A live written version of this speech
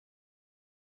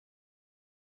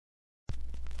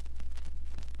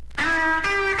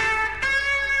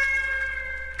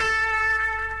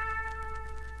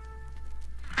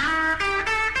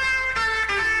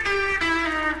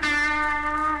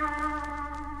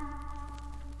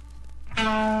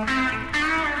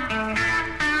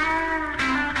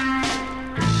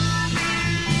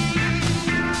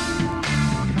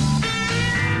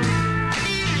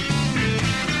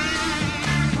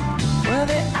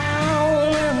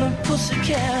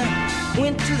Pussycat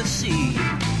went to the sea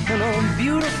in a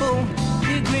beautiful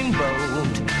big green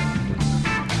boat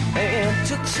and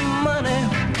took some money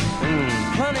and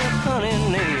plenty of honey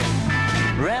and they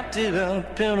wrapped it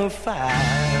up in a 5-pound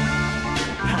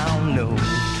note.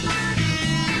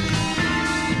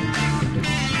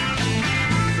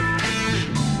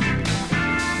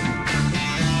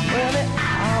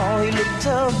 Well, he looked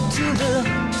up to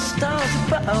the stars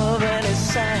above and he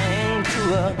sang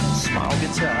to a small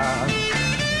guitar.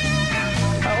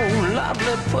 Oh,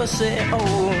 lovely pussy,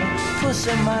 oh,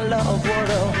 pussy, my love, what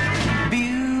a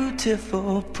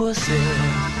beautiful pussy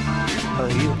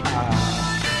you are.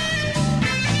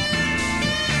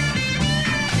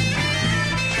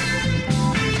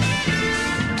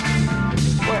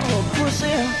 Well,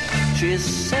 pussy, she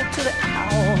said to the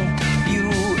owl, you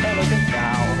elegant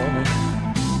owl,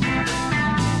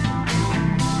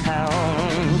 how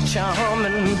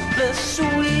charmingly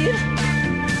sweet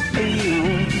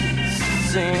you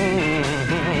sing.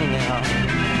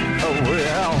 Oh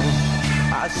well,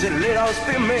 I said let us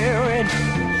be married,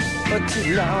 but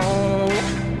too long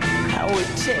how we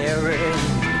tarry.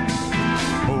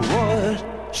 What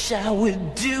shall we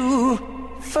do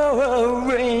for a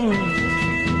ring?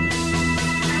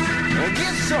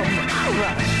 Get some,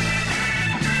 alright.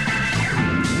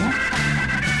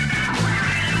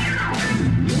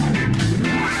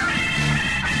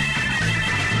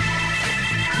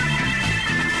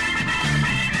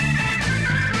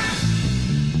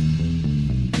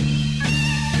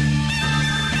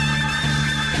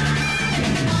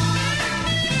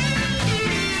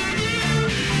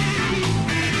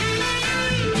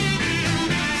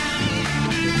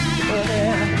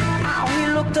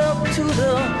 Up to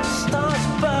the stars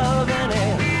above and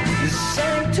he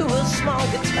sang to a small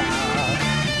guitar.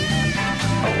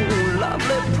 Oh,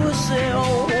 lovely pussy,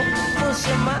 oh,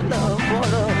 pussy, my love,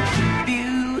 what a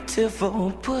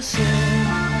beautiful pussy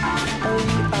oh,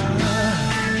 you are.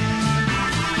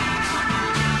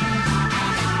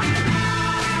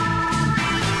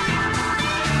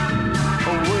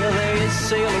 Oh, well, they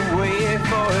sail away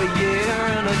for a year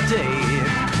and a day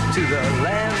to the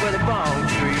land where the palm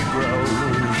tree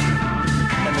grows,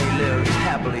 and they lived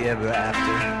happily ever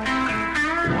after.